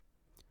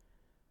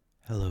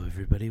Hello,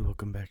 everybody.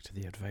 Welcome back to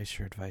the Your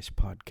Advice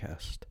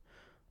podcast.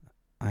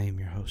 I am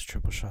your host,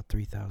 Tripleshot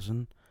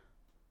 3000.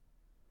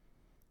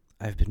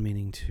 I've been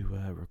meaning to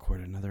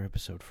record another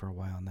episode for a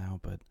while now,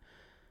 but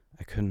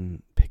I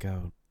couldn't pick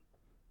out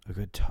a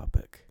good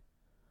topic.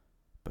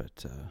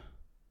 But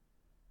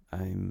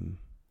I'm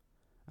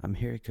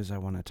here because I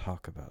want to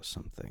talk about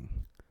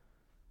something.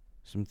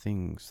 Some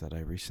things that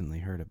I recently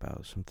heard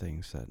about, some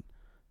things that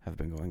have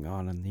been going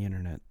on the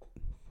internet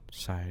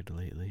side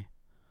lately.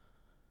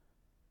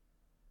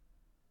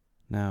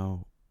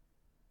 Now,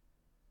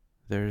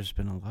 there's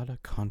been a lot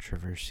of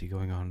controversy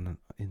going on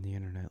in the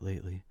internet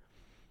lately.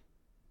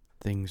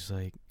 Things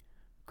like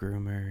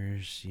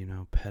groomers,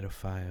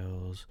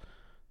 pedophiles,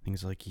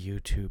 things like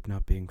YouTube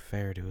not being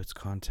fair to its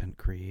content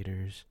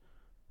creators.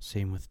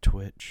 Same with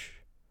Twitch.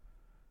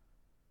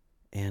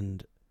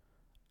 And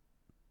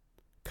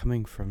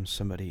coming from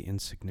somebody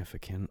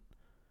insignificant,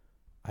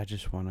 I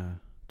just want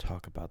to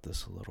talk about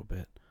this a little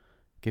bit.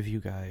 Give you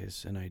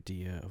guys an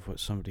idea of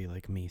what somebody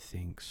like me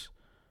thinks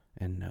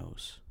and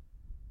knows.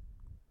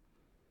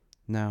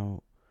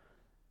 Now,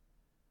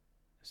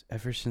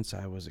 ever since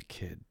I was a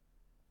kid,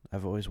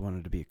 I've always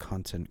wanted to be a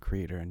content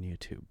creator on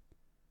YouTube.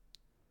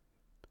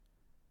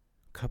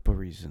 Couple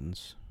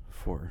reasons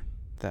for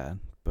that,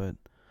 but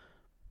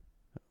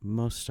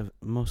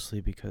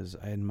mostly because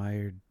I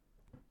admired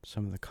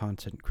some of the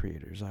content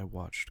creators I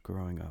watched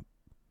growing up.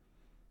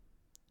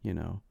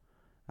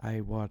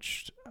 I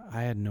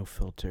had no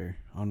filter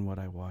on what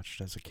I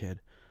watched as a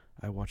kid.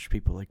 I watched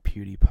people like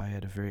PewDiePie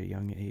at a very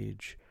young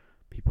age,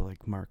 people like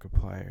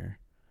Markiplier,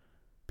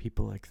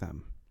 people like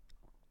them.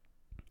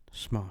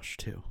 Smosh,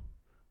 too,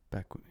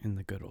 back in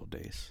the good old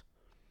days.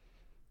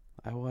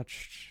 I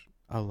watched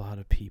a lot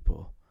of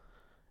people,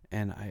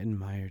 and I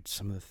admired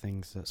some of the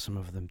things that some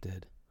of them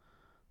did.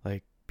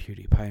 Like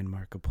PewDiePie and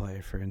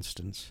Markiplier, for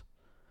instance.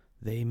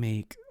 They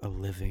make a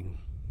living.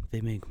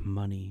 They make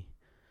money.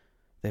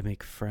 They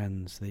make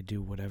friends. They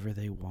do whatever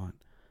they want.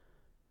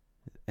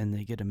 And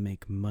they get to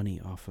make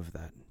money off of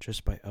that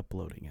just by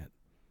uploading it,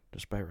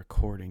 just by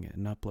recording it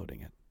and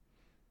uploading it.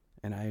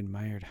 And I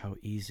admired how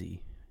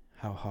easy,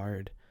 how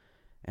hard,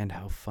 and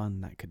how fun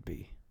that could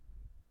be.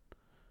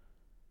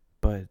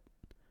 But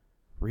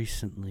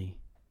recently,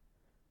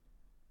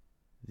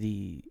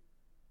 the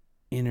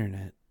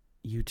internet,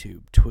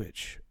 YouTube,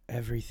 Twitch,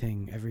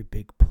 everything, every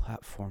big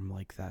platform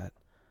like that,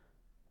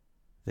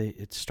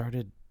 it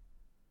started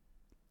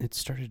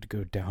to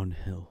go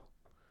downhill.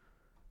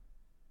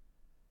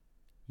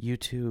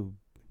 YouTube,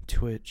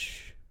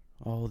 Twitch,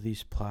 all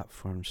these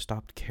platforms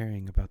stopped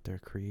caring about their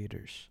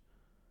creators.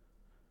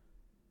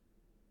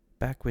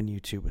 Back when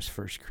YouTube was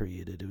first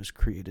created, it was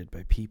created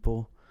by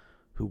people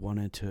who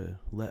wanted to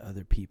let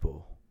other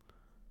people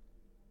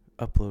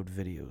upload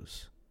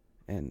videos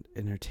and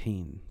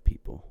entertain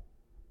people.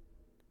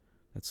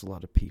 That's a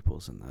lot of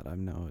peoples in that. I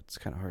know it's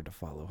kind of hard to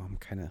follow. I'm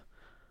kind of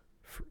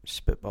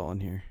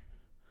spitballing here.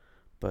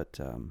 But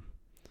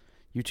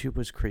YouTube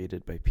was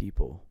created by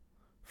people,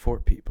 for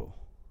people,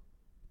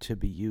 to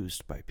be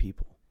used by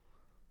people.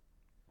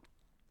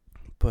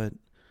 But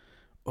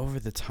over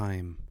the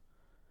time,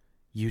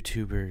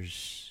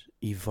 YouTubers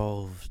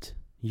evolved.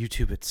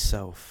 YouTube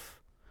itself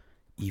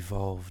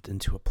evolved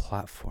into a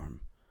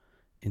platform,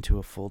 into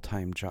a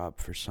full-time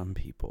job for some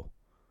people.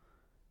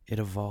 It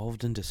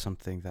evolved into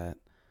something that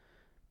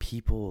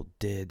people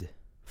did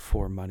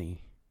for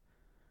money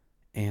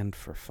and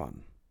for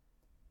fun.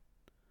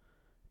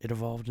 It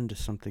evolved into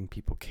something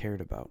people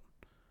cared about.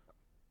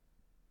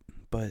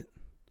 But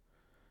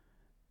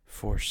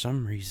for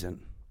some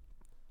reason,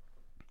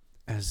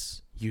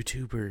 as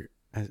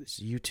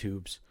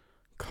YouTube's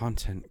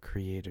content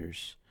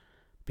creators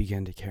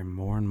began to care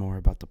more and more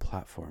about the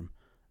platform,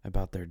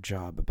 about their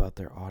job, about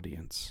their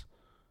audience,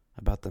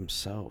 about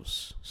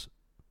themselves,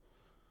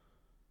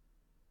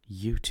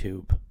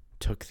 YouTube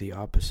took the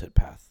opposite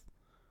path.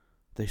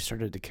 They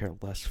started to care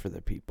less for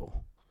the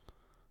people.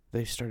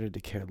 They started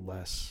to care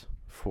less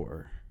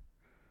for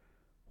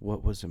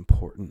what was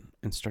important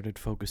and started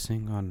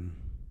focusing on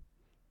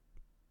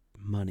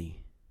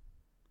money.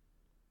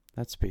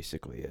 That's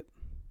basically it.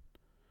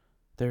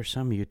 There are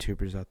some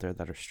YouTubers out there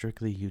that are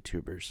strictly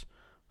YouTubers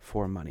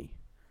for money,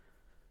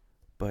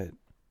 but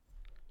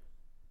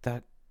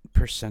that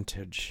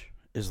percentage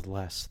is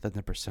less than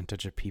the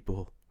percentage of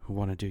people who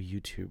want to do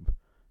YouTube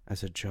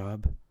as a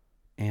job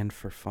and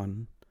for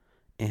fun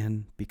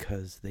and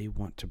because they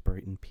want to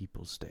brighten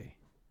people's day.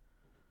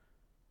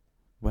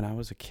 When I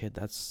was a kid,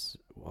 that's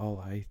all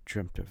I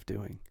dreamt of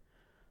doing.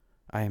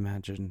 I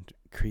imagined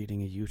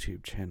creating a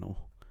YouTube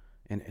channel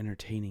and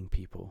entertaining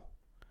people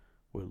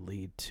would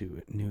lead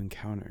to new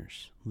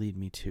encounters, lead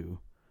me to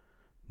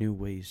new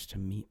ways to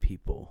meet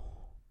people.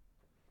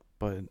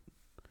 But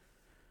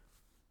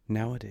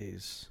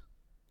nowadays,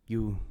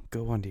 you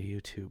go onto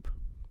YouTube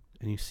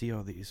and you see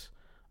all these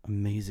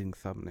amazing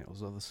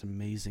thumbnails, all this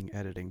amazing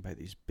editing by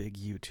these big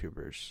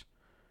YouTubers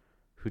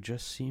who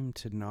just seem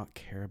to not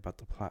care about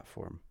the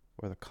platform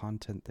or the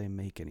content they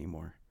make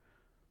anymore.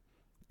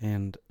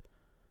 And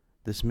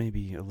this may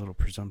be a little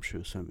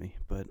presumptuous of me,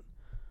 but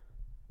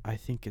I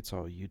think it's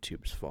all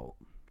YouTube's fault.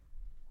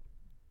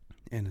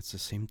 And it's the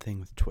same thing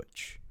with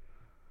Twitch.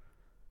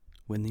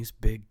 When these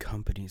big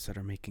companies that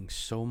are making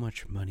so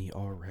much money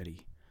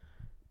already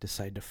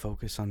decide to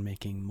focus on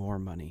making more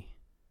money,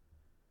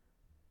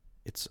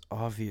 it's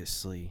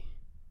obviously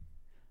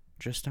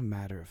just a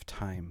matter of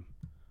time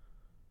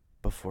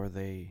before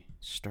they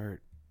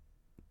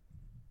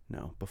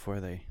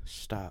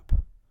stop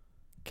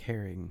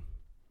caring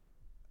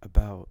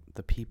about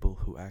the people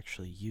who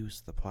actually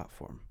use the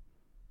platform.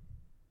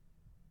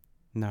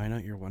 Now, I know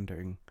you're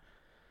wondering,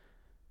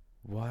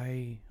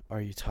 why are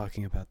you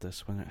talking about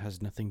this when it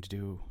has nothing to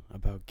do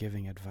about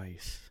giving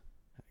advice?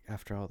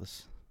 After all,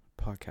 this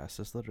podcast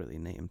is literally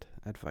named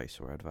Advice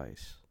or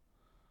Advice.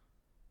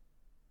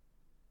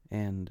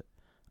 And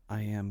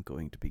I am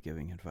going to be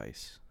giving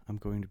advice. I'm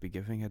going to be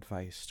giving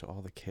advice to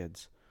all the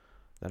kids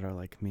that are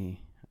like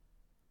me,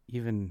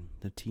 even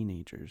the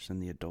teenagers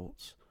and the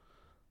adults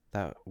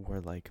that were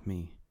like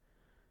me,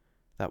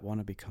 that want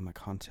to become a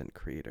content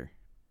creator.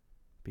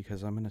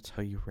 Because I'm going to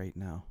tell you right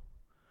now,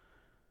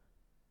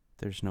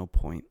 there's no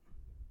point.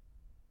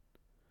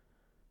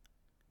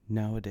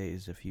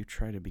 Nowadays, if you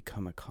try to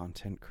become a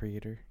content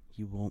creator,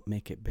 you won't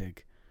make it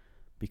big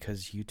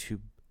because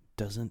YouTube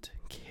doesn't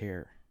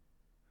care.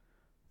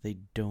 They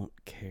don't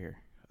care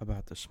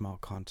about the small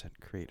content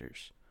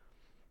creators.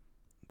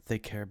 They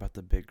care about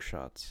the big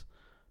shots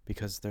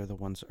because they're the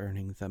ones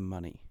earning the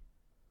money.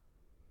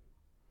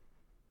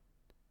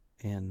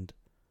 And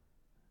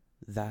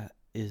that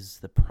is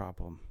the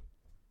problem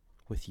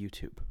with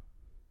YouTube.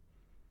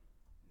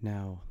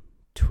 Now,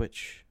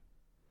 Twitch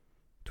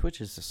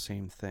is the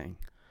same thing,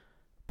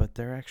 but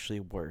they're actually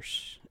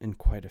worse in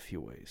quite a few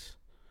ways.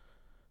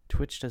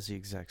 Twitch does the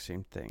exact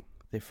same thing.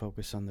 They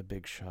focus on the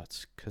big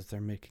shots because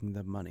they're making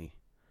the money,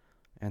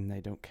 and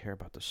they don't care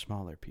about the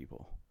smaller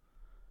people.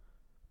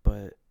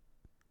 But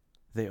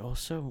they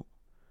also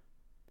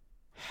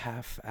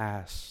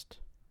half-assed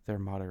their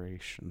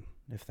moderation,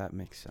 if that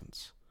makes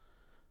sense.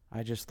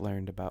 I just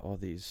learned about all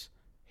these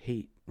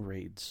hate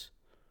raids.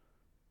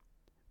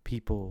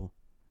 People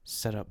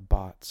set up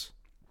bots,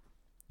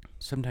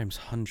 sometimes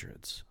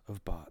hundreds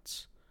of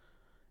bots,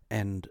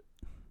 and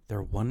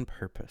their one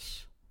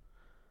purpose,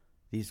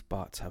 these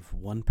bots have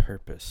one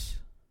purpose.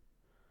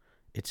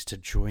 It's to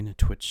join a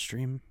Twitch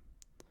stream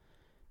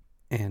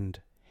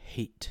and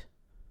hate.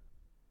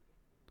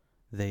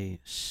 They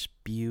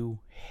spew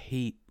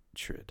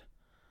hatred.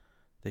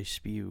 They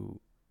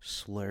spew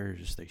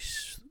slurs. They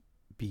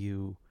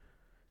spew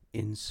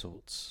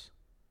insults.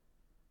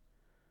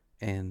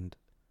 And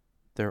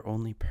their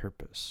only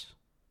purpose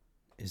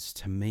is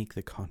to make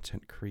the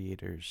content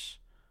creators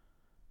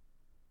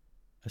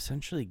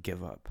essentially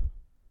give up.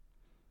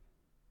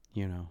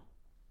 You know,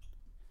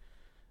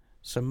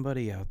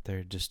 somebody out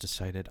there just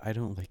decided, I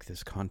don't like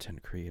this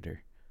content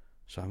creator,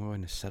 so I'm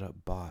going to set up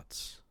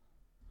bots,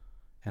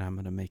 and I'm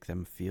going to make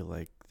them feel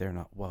like they're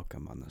not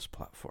welcome on this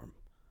platform.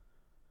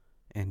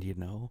 And you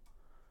know,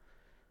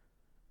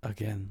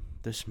 again,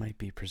 this might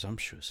be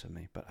presumptuous of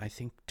me, but I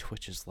think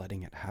Twitch is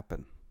letting it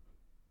happen.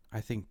 I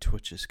think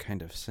Twitch is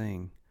kind of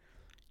saying,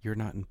 you're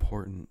not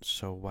important,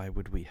 so why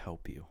would we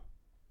help you?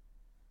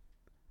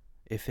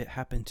 If it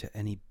happened to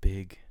any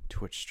big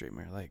Twitch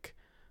streamer, like,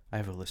 I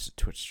have a list of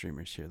Twitch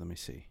streamers here, let me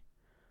see.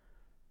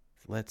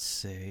 Let's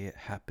say it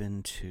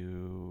happened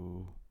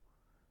to,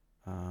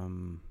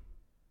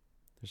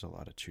 there's a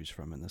lot to choose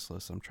from in this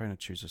list. I'm trying to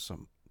choose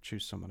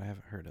someone I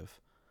haven't heard of.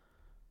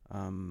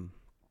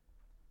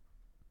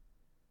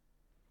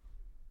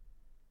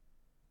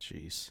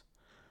 Jeez.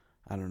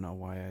 I don't know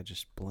why I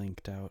just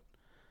blinked out.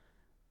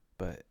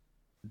 But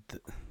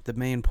the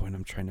main point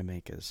I'm trying to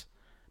make is,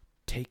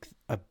 take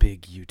a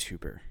big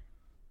YouTuber.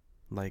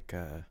 Like,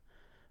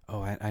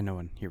 I know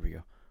one. Here we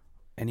go.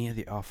 Any of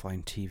the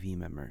offline TV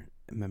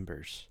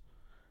members.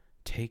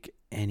 Take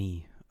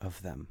any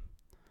of them.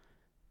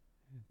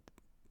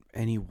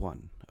 Any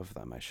one of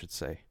them, I should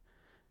say.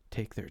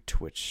 Take their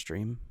Twitch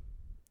stream.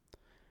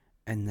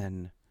 And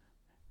then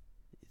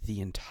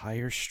the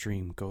entire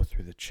stream go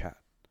through the chat.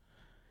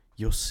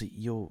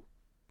 You'll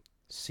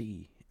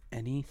see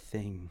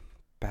anything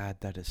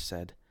bad that is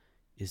said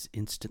is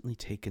instantly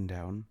taken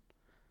down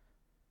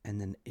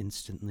and then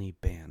instantly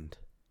banned.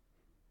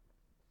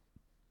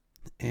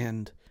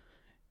 And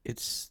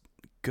it's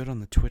good on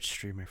the Twitch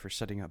streamer for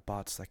setting up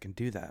bots that can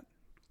do that.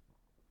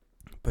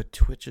 But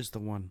Twitch is the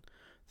one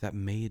that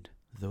made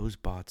those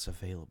bots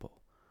available.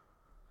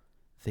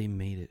 They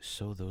made it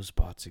so those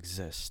bots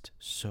exist,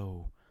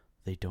 so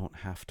they don't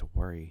have to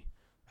worry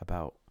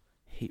about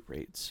hate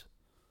raids.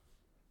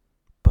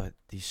 But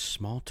these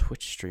small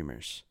Twitch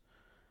streamers,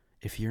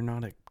 if you're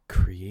not a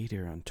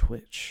creator on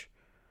Twitch,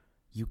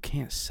 you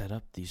can't set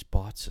up these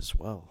bots as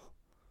well.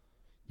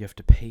 You have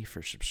to pay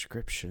for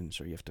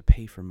subscriptions, or you have to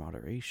pay for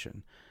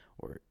moderation,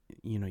 or,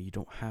 you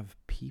don't have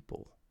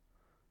people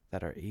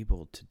that are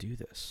able to do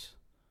this,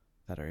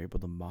 that are able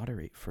to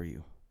moderate for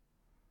you.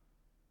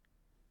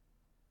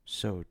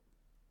 So,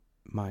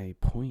 my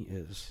point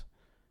is,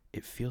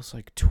 it feels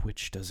like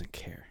Twitch doesn't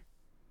care.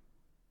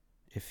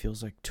 It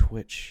feels like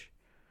Twitch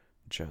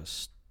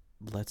just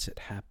lets it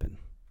happen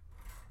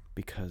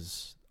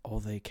because all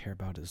they care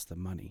about is the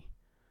money.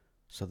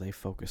 So they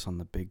focus on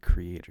the big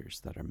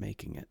creators that are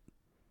making it.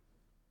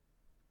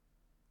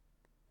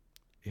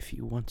 If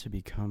you want to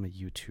become a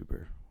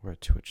YouTuber or a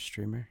Twitch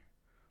streamer,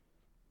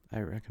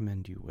 I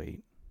recommend you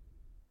wait.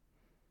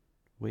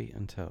 Wait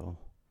until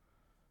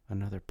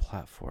another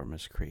platform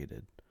is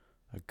created,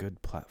 a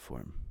good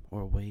platform,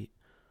 or wait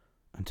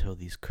until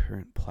these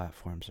current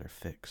platforms are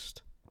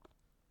fixed.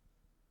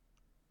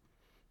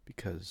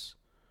 Because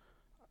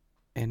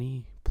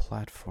any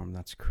platform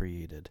that's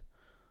created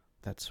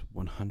that's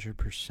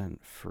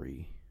 100%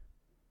 free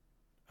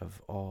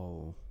of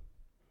all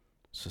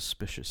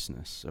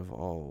suspiciousness, of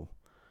all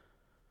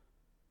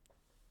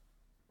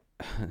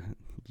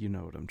you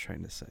know what I'm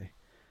trying to say.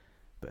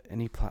 But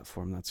any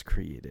platform that's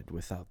created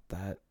without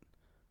that,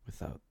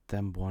 without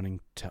them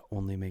wanting to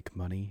only make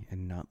money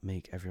and not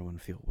make everyone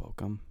feel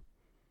welcome,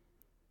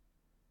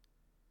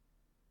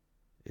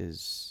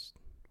 is,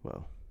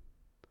 well,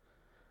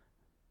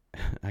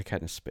 I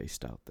kind of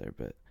spaced out there,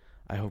 but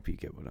I hope you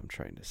get what I'm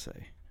trying to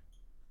say.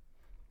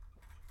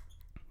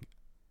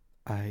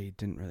 I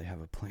didn't really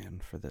have a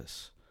plan for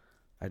this.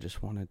 I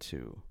just wanted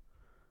to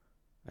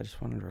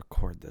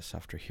record this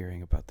after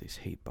hearing about these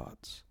hate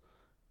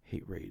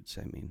raids,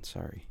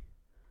 sorry.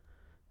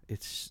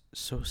 It's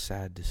so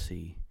sad to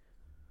see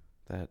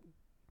that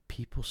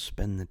people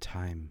spend the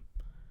time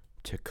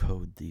to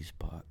code these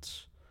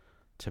bots,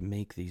 to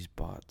make these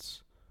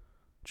bots,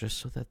 just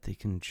so that they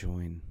can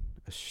join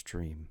a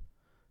stream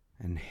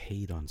and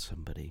hate on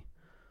somebody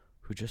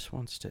who just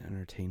wants to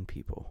entertain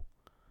people,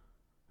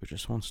 who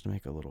just wants to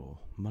make a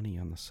little money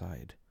on the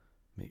side,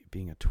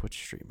 being a Twitch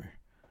streamer.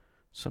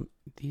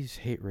 These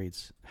hate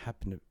raids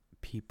happen to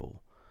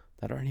people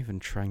that aren't even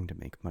trying to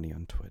make money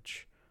on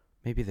Twitch.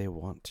 Maybe they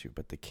want to,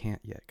 but they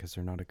can't yet because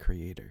they're not a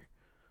creator.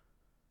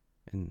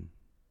 And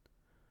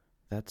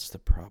that's the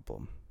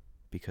problem,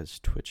 because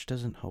Twitch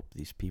doesn't help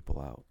these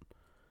people out,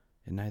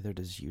 and neither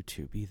does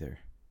YouTube either.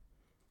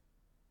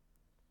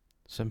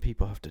 Some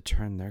people have to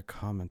turn their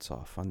comments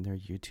off on their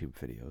YouTube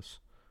videos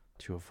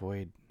to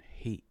avoid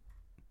hate,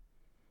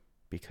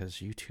 because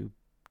YouTube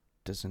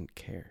doesn't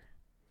care.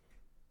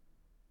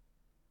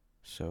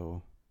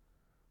 So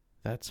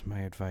that's my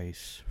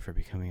advice for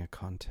becoming a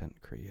content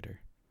creator.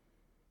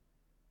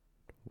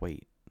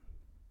 Wait.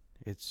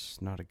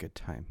 It's not a good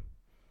time.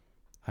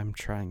 I'm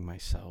trying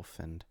myself,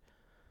 and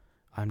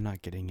I'm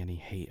not getting any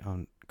hate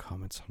on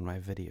comments on my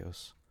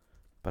videos,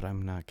 but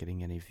I'm not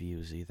getting any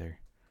views either.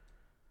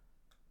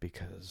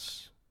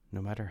 Because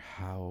no matter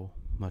how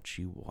much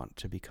you want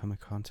to become a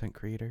content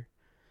creator,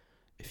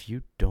 if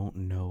you don't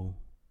know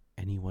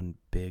anyone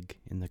big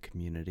in the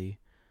community,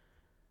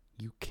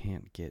 you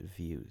can't get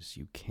views.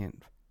 You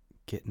can't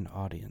get an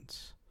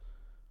audience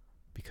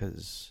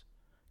because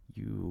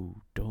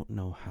you don't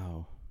know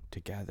how to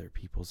gather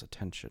people's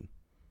attention.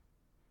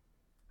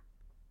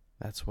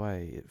 That's why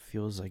it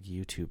feels like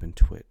YouTube and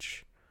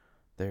Twitch,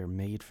 they're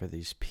made for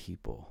these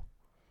people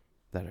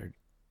that are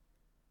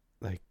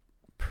like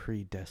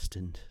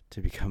predestined to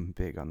become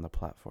big on the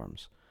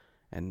platforms,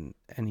 and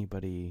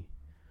anybody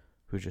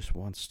who just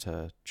wants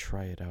to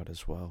try it out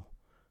as well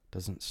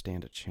doesn't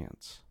stand a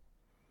chance.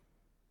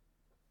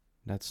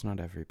 That's not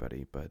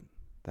everybody, but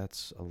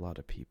that's a lot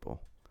of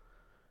people.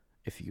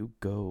 If you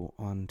go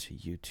onto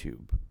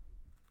YouTube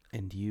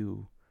and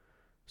you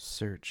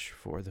search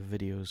for the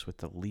videos with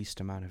the least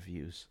amount of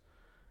views,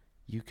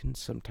 you can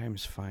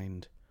sometimes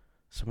find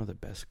some of the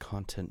best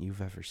content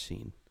you've ever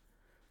seen.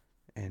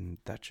 And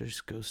that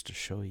just goes to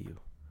show you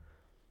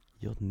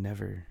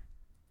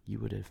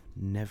would have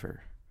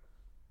never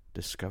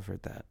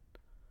discovered that,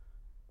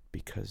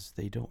 because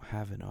they don't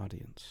have an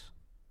audience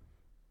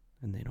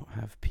and they don't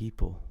have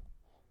people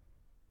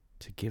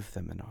to give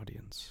them an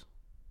audience.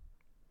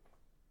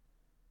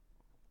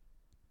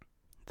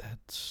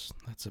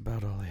 That's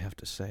about all I have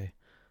to say.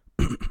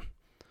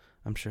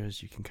 I'm sure,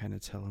 as you can kind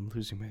of tell, I'm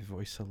losing my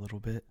voice a little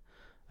bit.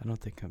 I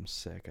don't think I'm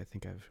sick. I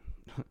think I've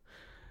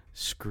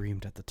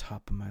screamed at the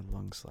top of my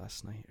lungs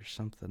last night or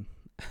something.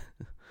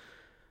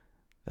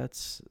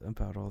 That's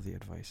about all the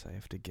advice I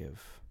have to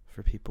give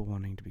for people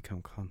wanting to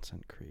become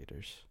content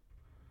creators.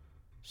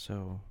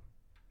 So,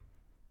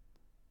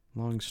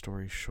 long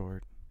story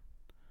short,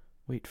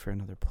 wait for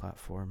another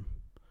platform.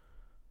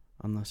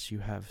 Unless you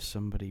have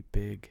somebody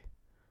big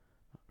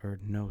or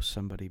know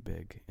somebody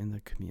big in the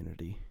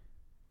community,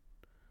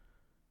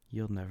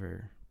 you'll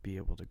never be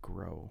able to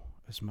grow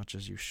as much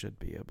as you should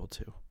be able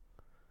to.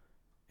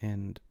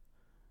 And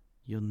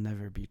you'll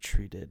never be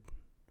treated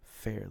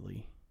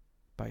fairly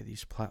by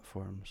these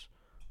platforms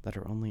that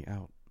are only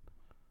out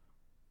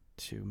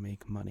to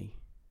make money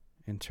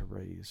and to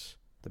raise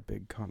the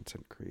big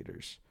content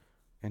creators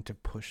and to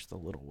push the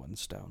little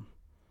ones down.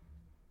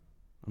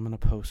 I'm going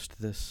to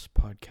post this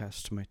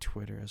podcast to my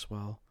Twitter as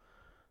well.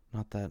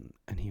 Not that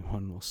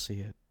anyone will see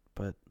it,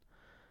 but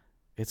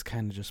it's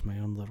kind of just my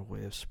own little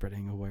way of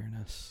spreading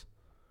awareness.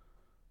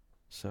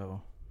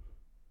 So,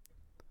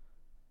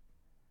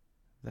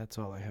 that's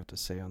all I have to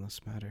say on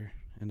this matter,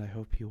 and I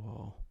hope you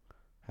all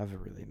have a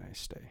really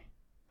nice day.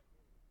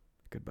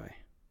 Goodbye.